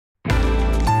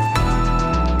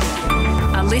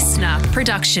listener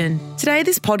production. Today,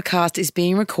 this podcast is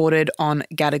being recorded on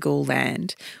Gadigal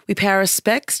land. We pay our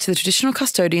respects to the traditional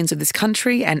custodians of this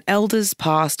country and elders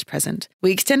past, present.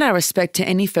 We extend our respect to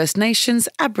any First Nations,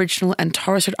 Aboriginal and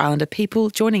Torres Strait Islander people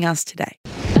joining us today.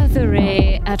 A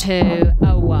 3, a 2,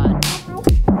 a 1.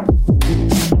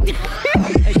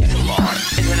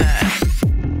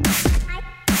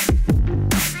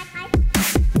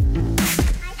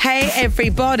 Hey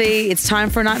everybody, it's time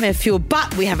for a Nightmare Fuel,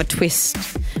 but we have a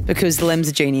twist because Lem's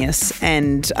a genius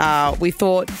and we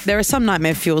thought there are some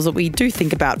Nightmare Fuels that we do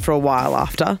think about for a while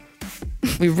after.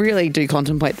 We really do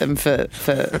contemplate them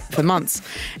for months.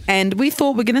 And we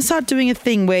thought we're going to start doing a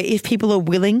thing where if people are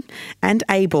willing and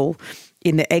able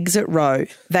in the exit row,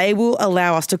 they will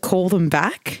allow us to call them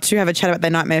back to have a chat about their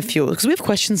nightmare fuel. Because we have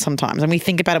questions sometimes and we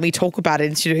think about it, we talk about it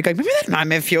and you go, remember that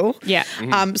nightmare fuel? Yeah.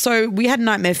 So we had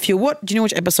nightmare fuel. Do you know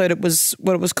which episode it was,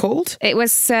 what it was called? It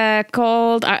was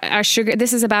called our sugar.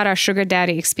 This is about our sugar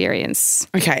daddy experience.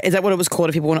 Okay. Is that what it was called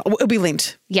if people want to? It'll be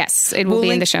linked. Yes, it will be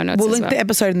in the show notes We'll as link well. the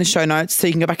episode in the show notes so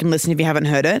you can go back and listen if you haven't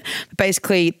heard it.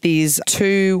 Basically, these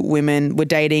two women were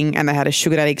dating and they had a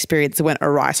sugar daddy experience that went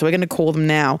awry. So we're going to call them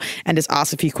now and just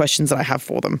ask a few questions that I have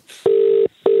for them.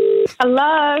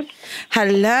 Hello.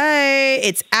 Hello,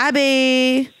 it's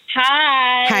Abby.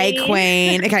 Hi. Hey,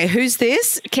 Queen. Okay, who's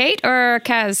this? Kate or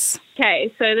Kaz?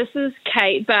 Okay, so this is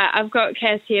Kate, but I've got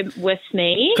Kaz here with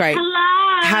me. Great.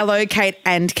 Hello. Hello, Kate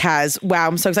and Kaz. Wow,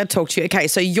 I'm so excited to talk to you. Okay,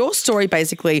 so your story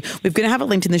basically, we're going to have it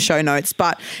linked in the show notes,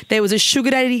 but there was a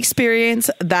sugar daddy experience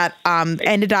that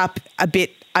ended up a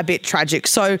bit tragic.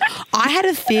 So I had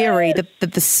a theory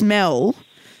that the smell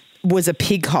was a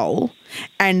pig hole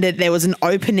and that there was an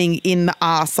opening in the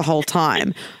arse the whole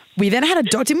time. We then had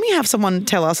didn't we have someone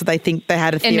tell us that they think they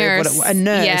had a theory of what it was? A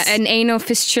nurse. Yeah, an anal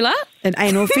fistula. An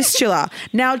anal fistula.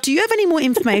 Now, do you have any more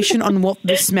information on what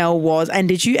the smell was and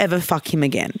did you ever fuck him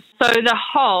again? So the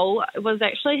hole was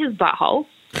actually his butthole.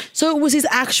 So it was his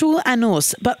actual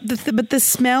anus, but the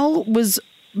smell was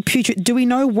putrid. Do we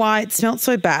know why it smelled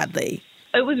so badly?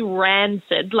 It was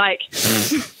rancid, like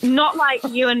not like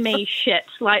you and me shit,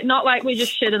 like not like we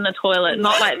just shit in the toilet,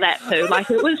 not like that too. Like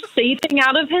it was seeping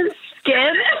out of his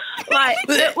skin, like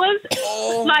it was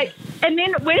like. And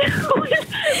then when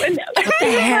What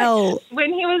the hell?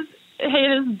 When he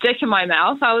had his dick in my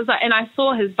mouth, I was like, and I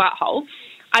saw his butthole.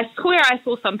 I swear I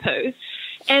saw some poo,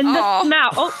 and the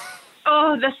smell.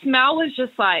 The smell was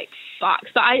just like fuck.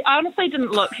 So I honestly didn't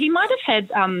look. He might have had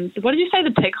what did you say, the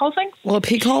pig hole thing? Well, a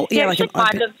pig hole, yeah, like an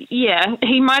open.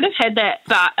 He might have had that,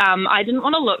 but I didn't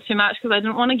want to look too much because I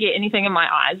didn't want to get anything in my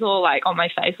eyes or like on my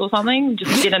face or something.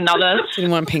 Just get another. Didn't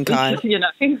want pink eye. You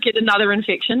know, get another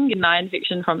infection, get an eye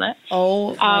infection from that.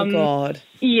 Oh my god.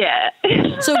 Yeah.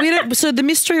 So the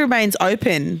mystery remains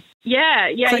open.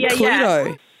 Yeah.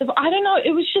 Cluedo. I don't know.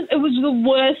 It was the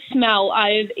worst smell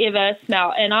I've ever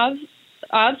smelled, and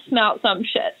I've smelled some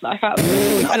shit. Like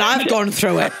and I've gone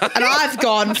through it. And I've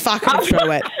gone fucking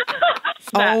through it.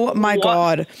 Oh my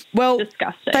God. Well,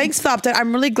 disgusting. Thanks for the update.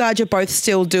 I'm really glad you're both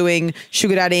still doing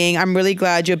sugar daddying. I'm really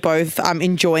glad you're both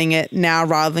enjoying it now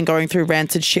rather than going through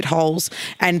rancid shitholes.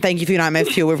 And thank you for your nightmare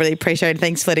fuel. We really appreciate it.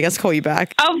 Thanks for letting us call you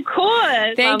back. Of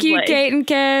course. Thank you, Kate and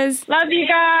Kaz. Love you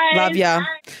guys. Love ya.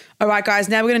 All right, guys.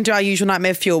 Now we're going to do our usual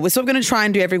nightmare fuel. What we're going to try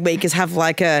and do every week is have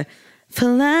like a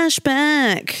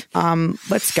flashback.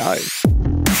 Let's go.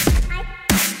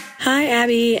 Hi,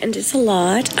 Abby, and it's a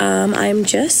lot. I'm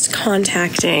just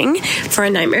contacting for a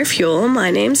Nightmare Fuel.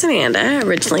 My name's Amanda,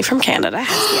 originally from Canada.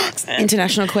 Has the accent.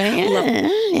 International queen.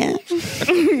 Yeah.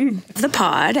 The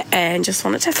pod, and just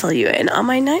wanted to fill you in on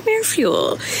my Nightmare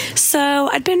Fuel. So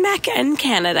I'd been back in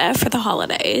Canada for the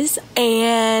holidays,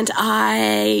 and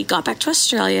I got back to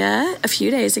Australia a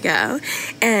few days ago,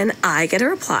 and I get a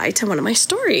reply to one of my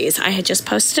stories. I had just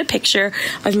posted a picture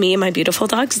of me and my beautiful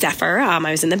dog Zephyr. I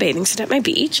was in the bathing suit at my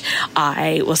beach.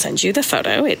 I will send you the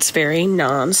photo. It's very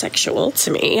non-sexual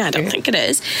to me. I don't think it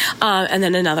is. And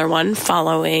then another one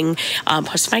following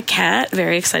post my cat.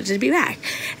 Very excited to be back.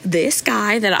 This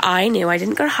guy that I knew, I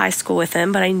didn't go to high school with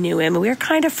him, but I knew him. We were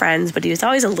kind of friends, but he was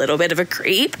always a little bit of a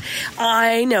creep.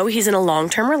 I know he's in a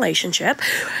long-term relationship.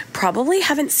 Probably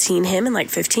haven't seen him in like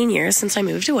 15 years since I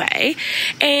moved away.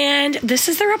 And this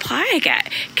is the reply I get.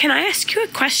 Can I ask you a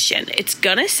question? It's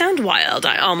gonna sound wild.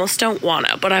 I almost don't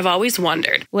wanna, but I've always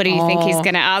wondered. What do you think he's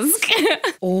going to ask?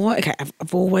 Okay,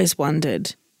 I've always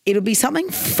wondered. It'll be something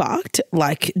fucked,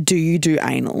 like, do you do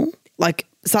anal? Like,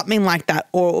 something like that.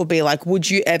 Or it will be like, would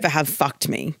you ever have fucked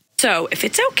me? So if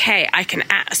it's okay, I can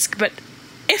ask, but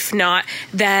if not,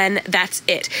 then that's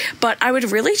it. But I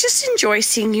would really just enjoy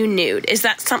seeing you nude. Is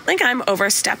that something I'm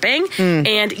overstepping?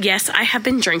 And yes, I have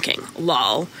been drinking.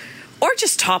 Lol. or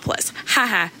just topless.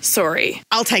 Haha, sorry.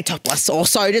 I'll take topless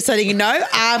also, just letting you know.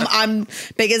 I'm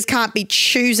beggars can't be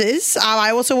choosers.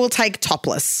 I also will take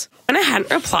topless. And I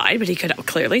hadn't replied, but he could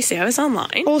clearly see I was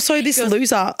online. Also, this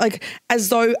loser, like, as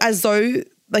though,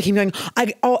 like him going,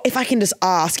 if I can just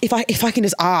ask, if I can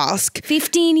just ask.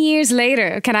 15 years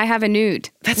later, can I have a nude?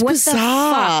 That's what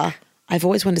bizarre. The fuck? I've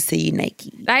always wanted to see you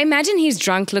naked. I imagine he's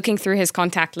drunk looking through his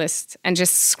contact list and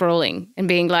just scrolling and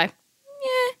being like,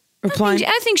 yeah, Replying.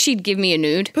 I think she'd give me a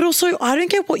nude. But also, I don't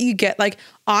get what you get. Like,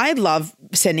 I love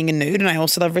sending a nude and I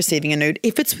also love receiving a nude.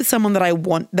 If it's with someone that I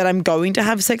want, that I'm going to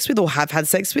have sex with or have had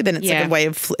sex with, then it's like a way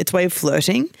of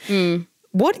flirting.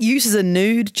 What use is a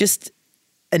nude? Just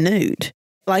a nude.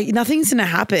 Like, nothing's going to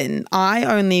happen. I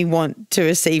only want to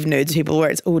receive nudes of people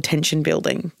where it's all tension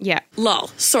building. Yeah. Lol,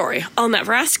 sorry, I'll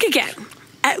never ask again.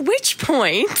 At which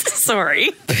point,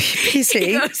 sorry, Pissy.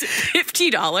 he goes,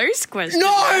 $50? Question. No!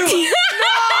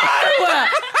 No!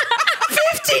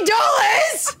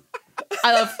 $50?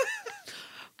 I love...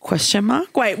 Question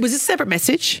mark? Wait, was this a separate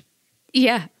message?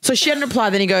 Yeah. So she hadn't replied,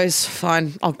 then he goes,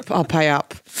 fine, I'll pay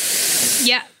up.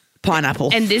 Yeah. Pineapple.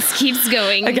 And this keeps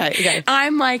going. Okay.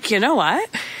 I'm like, you know what?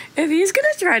 If he's going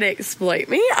to try to exploit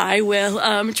me, I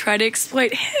will try to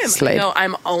exploit him. Slade. I know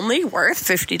I'm only worth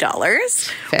 $50.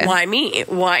 Fair. Why me?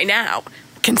 Why now?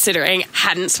 Considering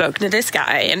hadn't spoken to this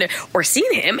guy or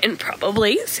seen him in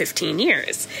probably 15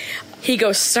 years. He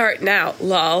goes, start now,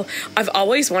 lol. I've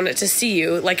always wanted to see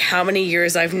you, like how many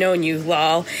years I've known you,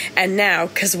 lol. And now,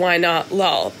 cause why not,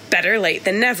 lol. Better late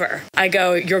than never. I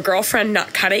go, your girlfriend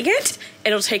not cutting it?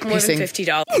 It'll take more than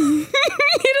 $50. It'll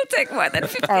take more than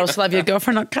 $50. I also love your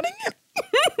girlfriend not cutting it.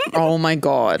 Oh my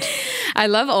God. I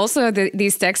love also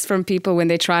these texts from people when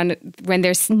they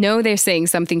they're saying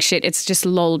something shit. It's just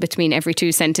lol between every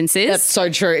two sentences. That's so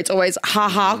true. It's always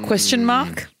haha question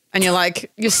mark. And you're like,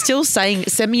 you're still saying,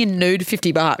 send me a nude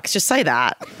 $50. Just say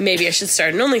that. Maybe I should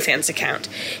start an OnlyFans account.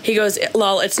 He goes,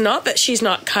 lol, it's not that she's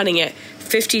not cutting it.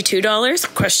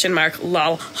 $52? Question mark,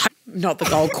 lol. Not the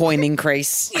gold coin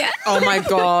increase. Yeah. Oh my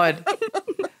God.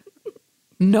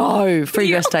 No. Free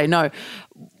dress day. No.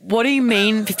 What do you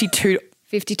mean $52?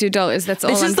 $52. That's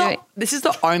all I'm doing. This is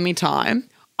the only time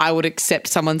I would accept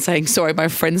someone saying, sorry, my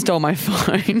friend stole my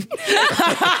phone.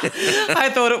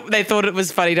 They thought it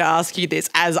was funny to ask you this,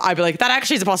 as I'd be like, that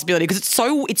actually is a possibility because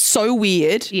it's so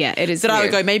weird. Yeah, it is that weird. I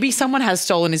would go, maybe someone has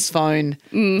stolen his phone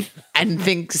and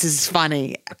thinks this is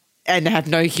funny and have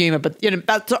no humor. But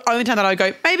that's the only time that I would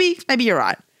go, maybe you're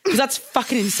right. Because that's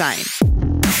fucking insane.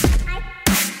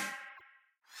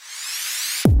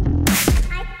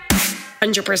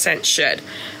 %, should.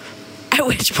 At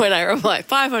which point I reply,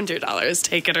 $500,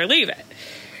 take it or leave it.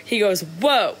 He goes,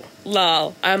 whoa,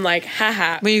 lol. I'm like,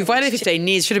 haha. When you've waited 15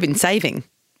 years, should have been saving.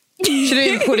 Should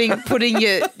have been putting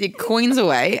your coins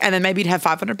away, and then maybe you'd have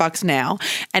 $500 now,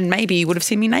 and maybe you would have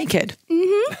seen me naked.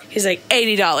 Mm-hmm. He's like,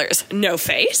 $80, no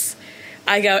face.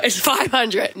 I go, it's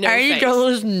 $500, no face.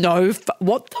 $80, no.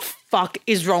 What the fuck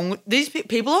is wrong? These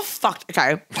people are fucked.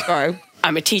 Okay, go.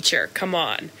 I'm a teacher. Come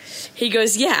on. He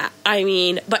goes, yeah, I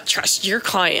mean, but trust your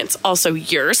clients. Also,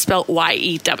 you're spelled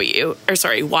Y-E-W, or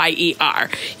sorry, Y-E-R.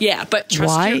 Yeah, but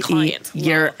trust your clients.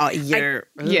 Yeah.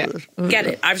 Get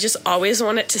it. I've just always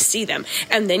wanted to see them.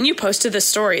 And then you posted the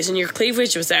stories and your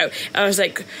cleavage was out. I was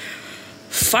like,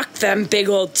 fuck them big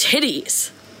old titties.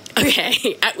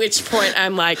 Okay. At which point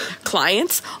I'm like,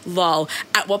 clients? Lol.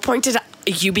 At what point did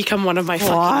you become one of my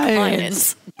fucking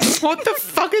clients? What the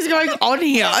fuck is going on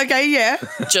here? Okay, yeah.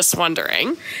 Just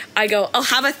wondering. I go, I'll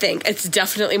have a think. It's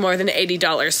definitely more than $80.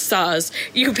 Soz.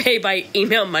 You pay by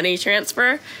email money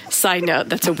transfer. Side note,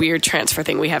 that's a weird transfer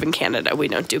thing we have in Canada. We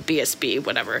don't do BSB,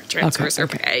 whatever, transfers or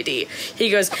pay ID. He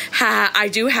goes, ha, I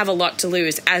do have a lot to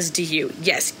lose, as do you.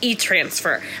 Yes,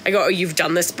 e-transfer. I go, oh, you've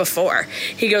done this before.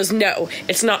 He goes, no,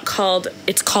 it's not called,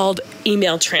 it's called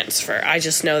email transfer. I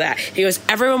just know that. He goes,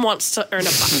 everyone wants to earn a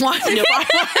buck. Why?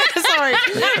 Sorry.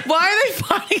 Why are they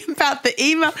fighting about the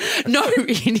email?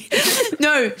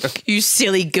 No, you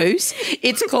silly goose.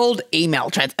 It's called email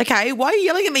trans. Okay, why are you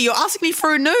yelling at me? You're asking me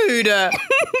for a nude.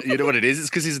 You know what it is? It's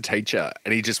because he's a teacher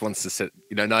and he just wants to set,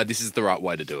 no, this is the right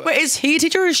way to do it. Wait, is he a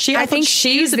teacher or is she? I think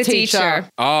she's the teacher.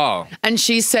 Oh. And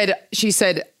she said,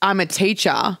 I'm a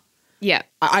teacher. Yeah.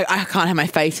 I can't have my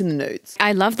face in the nudes.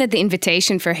 I love that the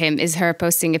invitation for him is her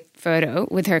posting a photo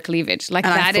with her cleavage. Like,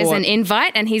 and that is an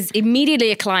invite, and he's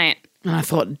immediately a client. And I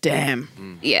thought,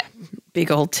 damn. Yeah.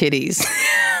 Big old titties.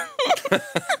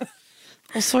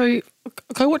 Also,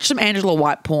 go watch some Angela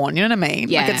White porn. You know what I mean?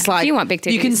 Yeah. Like it's like If you want big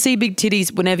you can titties. see big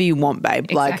titties whenever you want, babe.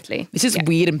 Exactly. Like it's just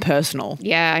weird and personal.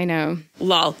 Yeah, I know.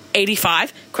 Lol,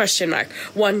 85? Question mark.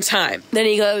 One time. Then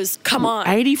he goes, come on.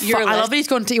 85. you're I less- love that he's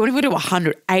gone to, what if we do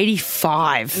 100?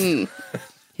 85.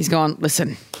 He's gone,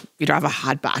 listen, you drive a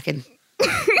hard bargain.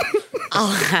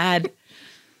 I'll add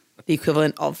the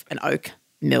equivalent of an oak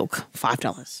milk,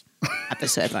 $5 at the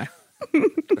servo.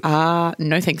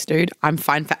 No thanks, dude. I'm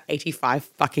fine for $85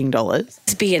 fucking dollars.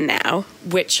 Lesbian now,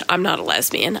 which I'm not a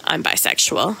lesbian. I'm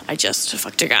bisexual. I just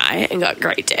fucked a guy and got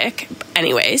great dick.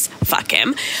 Anyways, fuck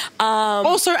him.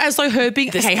 Also, as though her being,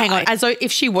 This okay, hang on, guy. as though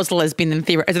if she was a lesbian in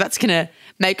theory, as though that's going to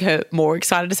make her more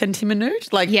excited to send him a nude.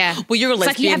 Like, Yeah. well, you're a It's lesbian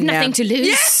like you have nothing now. to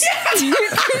lose.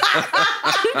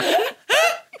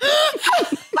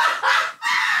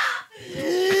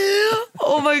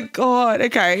 Oh my God.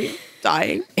 Okay.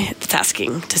 Dying. It's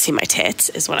asking to see my tits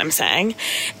is what I'm saying.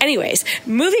 Anyways,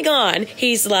 moving on.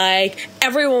 He's like,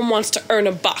 everyone wants to earn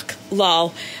a buck.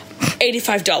 Lol.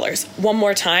 $85. One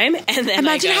more time. And then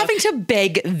Imagine I go, having to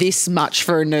beg this much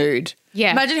for a nude.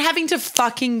 Yeah. Imagine having to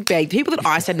fucking beg. People that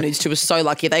I send nudes to are so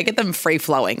lucky. They get them free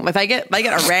flowing. Like they get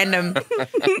a random. I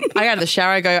go out of the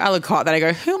shower. I go, I look hot. Then I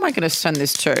go, who am I going to send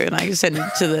this to? And I send it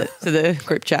to the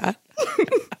group chat.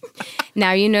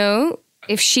 Now you know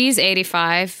if she's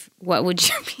 85, what would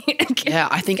you be? Yeah,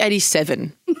 I think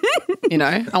 87. You know,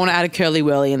 I want to add a curly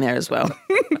whirly in there as well.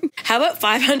 how about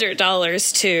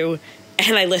 $500 to,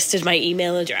 and I listed my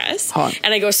email address. Hot.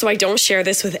 And I go, so I don't share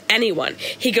this with anyone.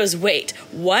 He goes, wait,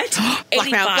 what?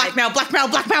 Blackmail, 85.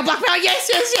 blackmail. Yes.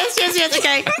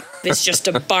 Okay. It's just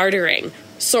a bartering.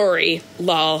 Sorry,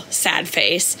 lol, sad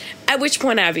face. At which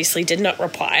point I obviously did not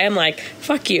reply. I'm like,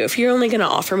 fuck you. If you're only going to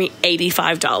offer me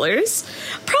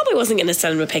 $85, probably wasn't going to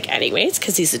send him a pic anyways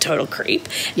because he's a total creep.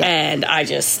 Yeah. And I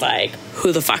just like,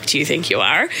 who the fuck do you think you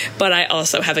are? But I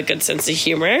also have a good sense of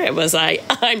humor. It was like,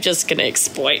 I'm just going to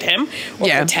exploit him or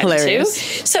Yeah, pretend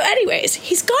hilarious. to. So anyways,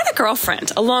 he's got a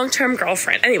girlfriend, a long-term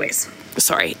girlfriend. Anyways,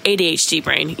 sorry, ADHD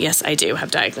brain. Yes, I do have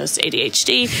diagnosed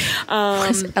ADHD.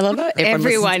 I love how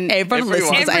Everyone.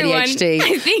 listens has ADHD.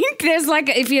 I think there's like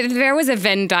if there was a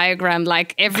Venn diagram,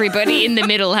 like everybody in the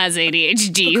middle has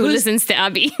ADHD who listens to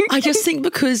Abby. I just think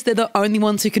because they're the only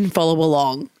ones who can follow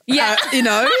along. Yeah. You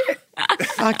know?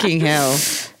 Fucking hell.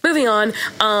 Moving on.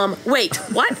 Wait,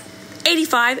 what?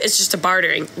 85 is just a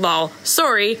bartering. Lol.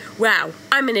 Sorry. Wow.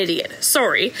 I'm an idiot.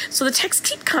 Sorry. So the texts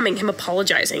keep coming, him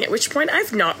apologizing, at which point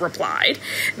I've not replied.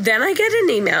 Then I get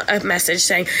a message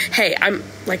saying, hey, I'm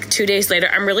like 2 days later,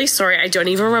 I'm really sorry. I don't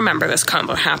even remember this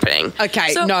combo happening.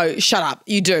 Okay, So- no, shut up.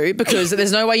 You do, because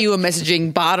there's no way you were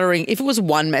messaging bartering if it was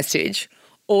one message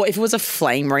or if it was a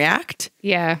flame react,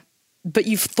 Yeah. but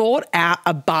you've thought out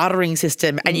a bartering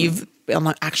system and I'm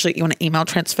like, actually, you want an email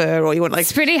transfer or you want like,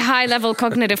 It's pretty high level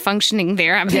cognitive functioning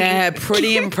there. I mean, yeah,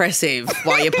 pretty impressive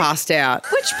while you passed out.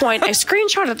 At which point I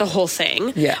screenshotted the whole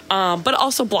thing. Yeah. But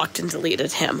also blocked and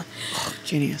deleted him.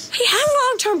 Genius. He had a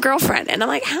long-term girlfriend, and I'm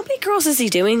like, how many girls is he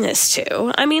doing this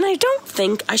to? I mean, I don't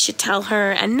think I should tell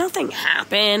her, and nothing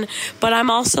happened, but I'm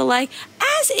also like,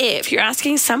 as if you're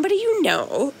asking somebody you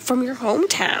know from your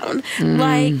hometown,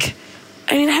 like,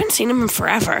 I mean, I haven't seen him in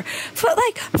forever, but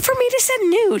like, for me to send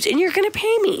nudes and you're gonna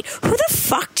pay me, who the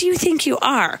fuck do you think you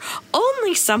are?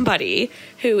 Only somebody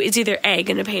who is either A,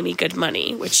 gonna pay me good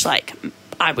money, which like,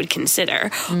 I would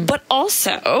consider, but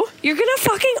also you're gonna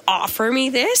fucking offer me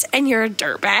this and you're a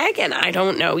dirtbag and I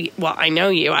don't know, well, I know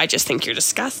you, I just think you're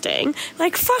disgusting.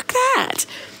 Like, fuck that.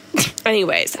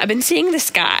 Anyways, I've been seeing this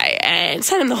guy and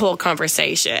sent him the whole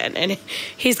conversation, and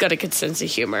he's got a good sense of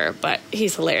humor, but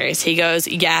he's hilarious. He goes,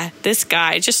 yeah, this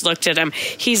guy, just looked at him,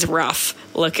 he's rough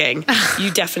looking.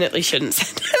 You definitely shouldn't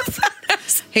send him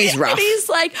photos. He's rough. And he's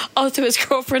like, also his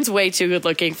girlfriend's way too good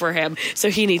looking for him, so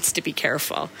he needs to be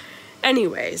careful.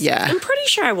 Anyways, Yeah. I'm pretty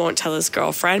sure I won't tell his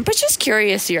girlfriend, but just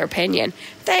curious your opinion.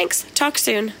 Thanks. Talk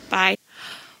soon. Bye.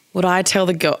 Would I tell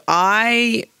the girl?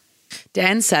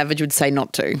 Dan Savage would say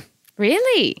not to.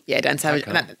 Really? Yeah, Dan Savage.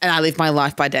 And I live my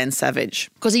life by Dan Savage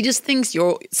because he just thinks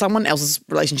someone else's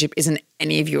relationship isn't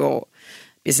any of your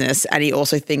business, and he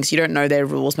also thinks you don't know their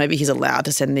rules. Maybe he's allowed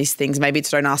to send these things. Maybe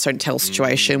it's don't ask, don't tell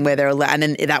situation where they're allowed, and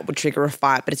then that would trigger a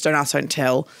fight. But it's don't ask, don't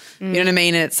tell. You know what I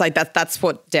mean? And it's like that's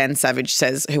what Dan Savage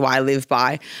says, who I live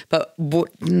by. But what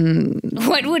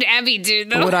What would Abby do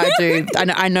though? would I do?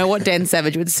 I know what Dan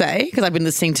Savage would say because I've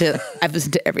listened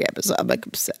to every episode. I'm like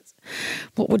obsessed.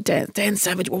 What would Dan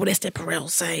Savage? What would Esther Perel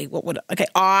say? What would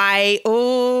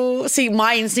see?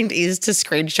 My instinct is to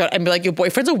screenshot and be like, your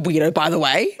boyfriend's a weirdo, by the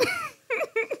way.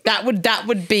 That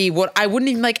would be what I wouldn't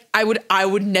even like. I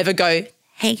would never go,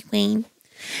 hey Queen,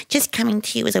 just coming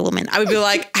to you as a woman. I would be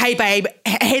like, hey, babe,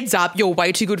 heads up, you're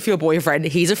way too good for your boyfriend.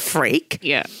 He's a freak.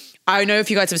 Yeah. I don't know if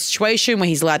you guys have a situation where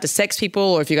he's allowed to sex people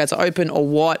or if you guys are open or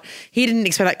what. He didn't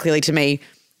explain that clearly to me.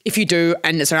 If you do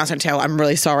and someone else don't tell, I'm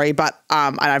really sorry, but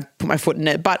and I've put my foot in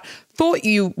it. But thought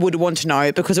you would want to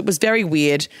know because it was very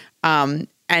weird.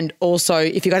 And also,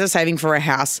 if you guys are saving for a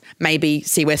house, maybe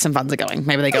see where some funds are going.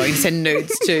 Maybe they're going to send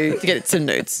nudes to get some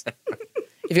nudes.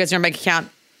 If you guys are in your bank account,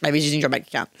 maybe he's using your bank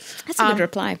account. That's a good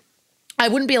reply. I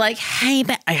wouldn't be like, hey,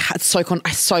 it's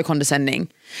so condescending.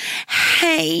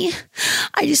 Hey,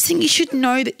 I just think you should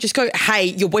know that. Just go, hey,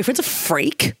 your boyfriend's a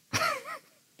freak.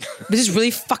 This is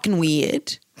really fucking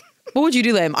weird. What would you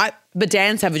do, Lem? But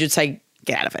Dan Savage would say,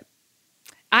 get out of it.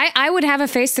 I would have a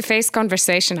face-to-face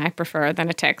conversation I prefer than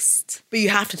a text. But you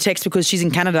have to text because she's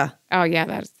in Canada. Oh,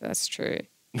 yeah, that's true.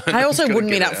 I also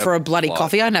wouldn't meet up for a bloody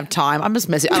coffee. I don't have time. I'm just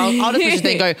messing. I'll just message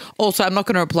then go, also, I'm not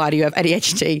going to reply to you. I have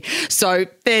ADHD. So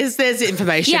there's the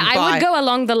information. Yeah, I would go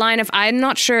along the line of I'm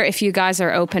not sure if you guys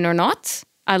are open or not.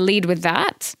 I'll lead with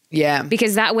that. Yeah.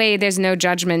 Because that way there's no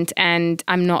judgment and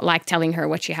I'm not like telling her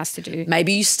what she has to do.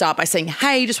 Maybe you start by saying,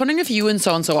 hey, just wondering if you and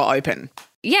so-and-so are open.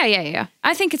 Yeah.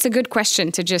 I think it's a good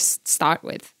question to just start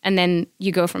with and then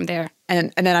you go from there.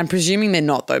 And then I'm presuming they're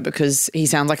not though because he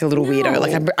sounds like a little weirdo.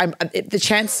 Like the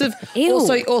chance of Ew.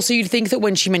 also you'd think that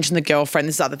when she mentioned the girlfriend,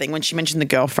 this is the other thing, when she mentioned the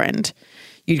girlfriend,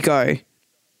 you'd go,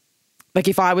 like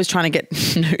if I was trying to get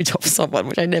nudes off someone,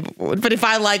 which I never would, but if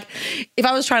I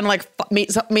was trying to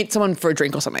meet someone for a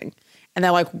drink or something and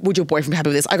they're like, would your boyfriend be happy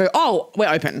with this? I go, oh, we're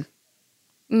open.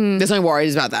 There's no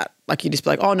worries about that. Like you just be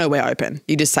like, oh no, we're open.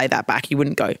 You just say that back. You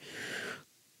wouldn't go,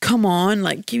 come on,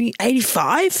 like give me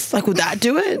 85. Like would that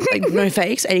do it? Like no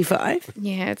fakes, 85.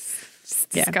 Yeah, it's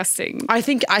disgusting. I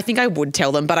think I would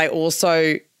tell them, but I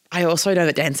also know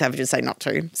that Dan Savage would say not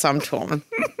to. So I'm torn.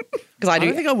 Because I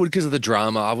don't think I would because of the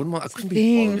drama. I couldn't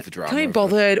be bothered with the drama. Can't be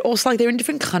bothered. Also, like they're in a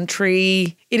different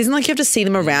country. It isn't like you have to see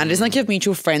them around. It isn't like you have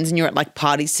mutual friends and you're at like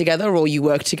parties together or you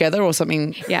work together or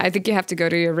something. Yeah, I think you have to go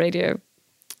to your radio.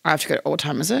 I have to go. What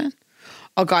time is it?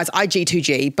 Oh, guys, I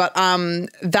G2G. But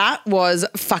that was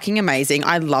fucking amazing.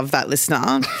 I love that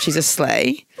listener. She's a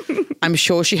slay. I'm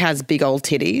sure she has big old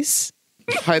titties.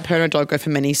 Hope her and her dog go for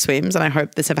many swims and I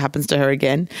hope this ever happens to her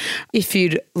again. If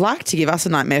you'd like to give us a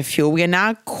nightmare fuel, we are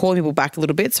now calling people back a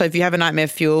little bit. So if you have a nightmare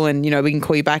fuel and, we can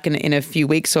call you back in a few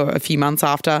weeks or a few months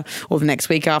after or the next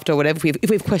week after or whatever. If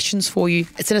we have questions for you,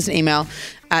 send us an email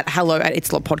at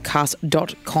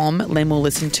hello@itsalotpodcast.com. Len will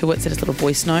listen to it, send us a little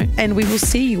voice note and we will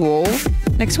see you all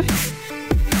next week.